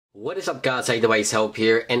What is up guys, iDevice Help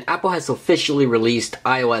here, and Apple has officially released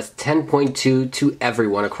iOS 10.2 to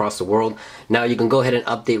everyone across the world. Now you can go ahead and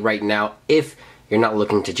update right now if you're not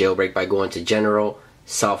looking to jailbreak by going to General,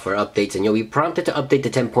 Software Updates, and you'll be prompted to update to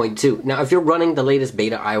 10.2. Now if you're running the latest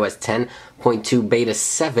beta, iOS 10.2 Beta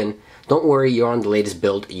 7, don't worry, you're on the latest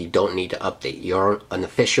build, you don't need to update. You're on an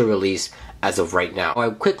official release as of right now. I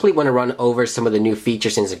quickly want to run over some of the new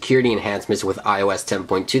features and security enhancements with iOS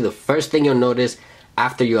 10.2. The first thing you'll notice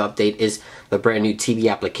after you update is the brand new TV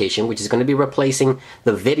application, which is going to be replacing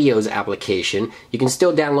the videos application. You can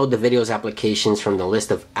still download the videos applications from the list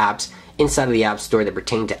of apps inside of the App Store that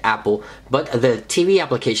pertain to Apple, but the TV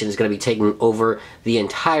application is going to be taking over the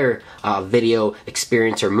entire video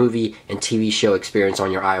experience or movie and TV show experience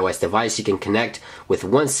on your iOS device. You can connect with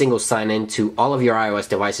one single sign-in to all of your iOS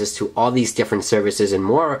devices to all these different services, and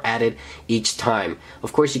more are added each time.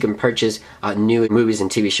 Of course, you can purchase new movies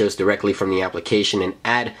and TV shows directly from the application and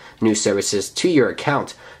add new services to your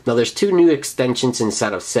account. Now there's two new extensions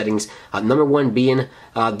inside of settings. Number one being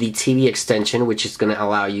the TV extension, which is going to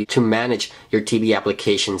allow you to manage your TV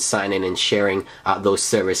application, sign in and sharing those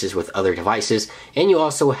services with other devices. And you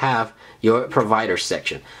also have your provider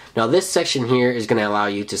section. Now this section here is going to allow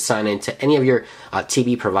you to sign in to any of your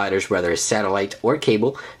TV providers, whether it's satellite or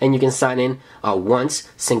cable, and you can sign in once,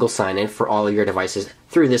 single sign in for all of your devices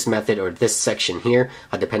through this method or this section here,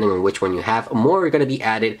 depending on which one you have. More are going to be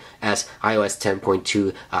added as iOS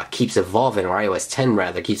 10.2 keeps evolving, or iOS 10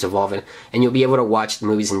 rather keeps evolving, and you'll be able to watch the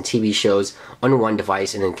movies and TV shows on one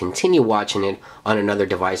device and then continue watching it on another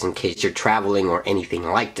device in case you're traveling or anything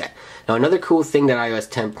like that. Now another cool thing that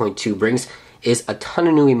iOS 10.2 brings is a ton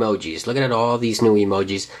of new emojis. Look at all these new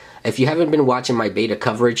emojis. If you haven't been watching my beta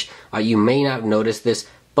coverage, you may not notice this,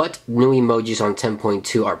 but new emojis on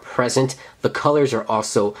 10.2 are present. The colors are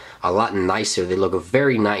also a lot nicer. They look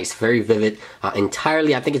very nice, very vivid.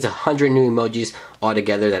 Entirely, I think it's 100 new emojis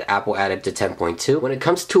altogether that Apple added to 10.2. When it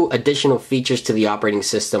comes to additional features to the operating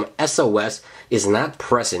system, SOS is not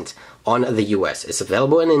present on the US. It's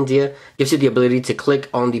available in India, gives you the ability to click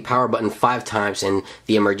on the power button 5 times and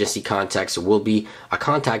the emergency contacts will be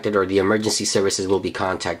contacted, or the emergency services will be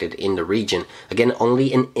contacted in the region. Again,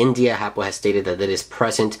 only in India, Apple has stated that it is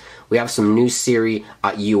present. We have some new Siri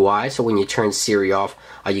UI, so when you turn Siri off,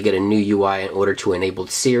 you get a new UI in order to enable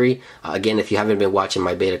Siri. Again, if you haven't been watching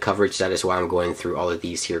my beta coverage, that is why I'm going through all of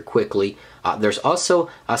these here quickly. There's also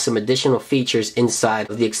some additional features inside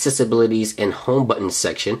of the accessibilities and home button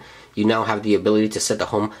section. You now have the ability to set the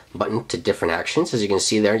home button to different actions. As you can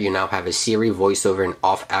see there, you now have a Siri voiceover and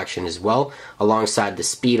off action as well, alongside the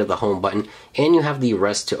speed of the home button, and you have the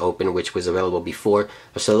rest to open, which was available before.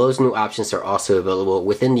 So those new options are also available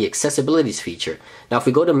within the accessibilities feature. Now if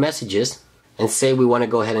we go to messages and say we want to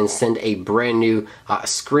go ahead and send a brand new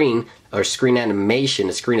screen or screen animation,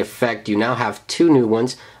 a screen effect, you now have two new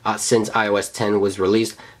ones since iOS 10 was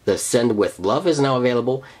released. The Send with Love is now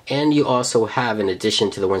available, and you also have, in addition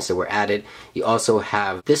to the ones that were added, you also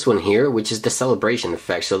have this one here, which is the celebration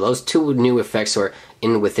effect. So those two new effects are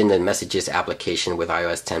within the Messages application with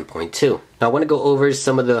iOS 10.2. Now I want to go over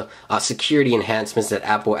some of the security enhancements that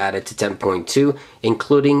Apple added to 10.2,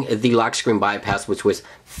 including the lock screen bypass, which was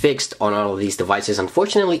fixed on all of these devices.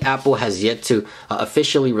 Unfortunately, Apple has yet to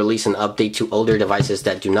officially release an update to older devices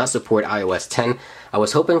that do not support iOS 10. I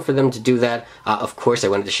was hoping for them to do that. Of course, I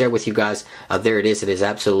wanted to share with you guys. There it is. It is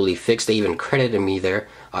absolutely fixed. They even credited me there.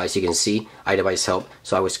 As you can see, iDevice Help.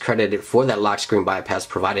 So I was credited for that lock screen bypass,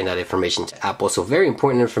 providing that information to Apple. So very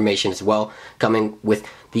important information as well, coming with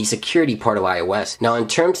the security part of iOS. Now in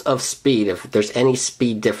terms of speed, if there's any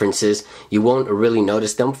speed differences, you won't really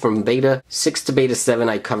notice them. From beta 6 to beta 7,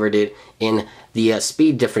 I covered it in the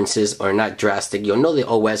speed differences are not drastic. You'll know the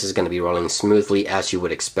OS is going to be rolling smoothly as you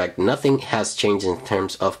would expect. Nothing has changed in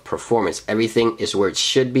terms of performance. Everything is where it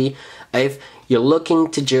should be. If you're looking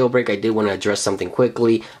to jailbreak, I did want to address something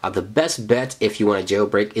quickly. The best bet if you want to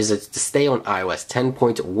jailbreak is to stay on iOS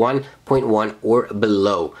 10.1.1 or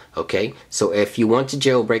below. Okay, so if you want to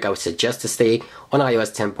jailbreak, I would suggest to stay on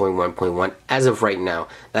iOS 10.1.1 as of right now.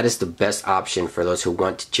 That is the best option for those who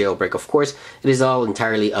want to jailbreak. Of course, it is all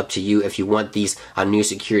entirely up to you. If you want these new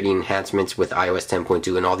security enhancements with iOS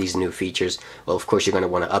 10.2 and all these new features, well, of course, you're going to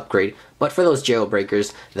want to upgrade. But for those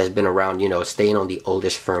jailbreakers that's been around, you know, staying on the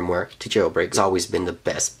oldest firmware to jailbreak has always been the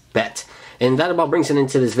best bet. And that about brings it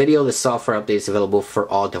into this video. The software update is available for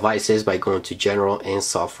all devices by going to General and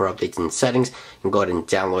Software Updates and Settings. You can go ahead and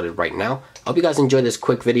download it right now. I hope you guys enjoyed this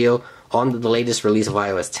quick video on the latest release of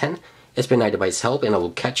iOS 10. It's been iDevice Help, and I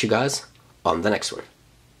will catch you guys on the next one.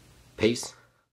 Peace.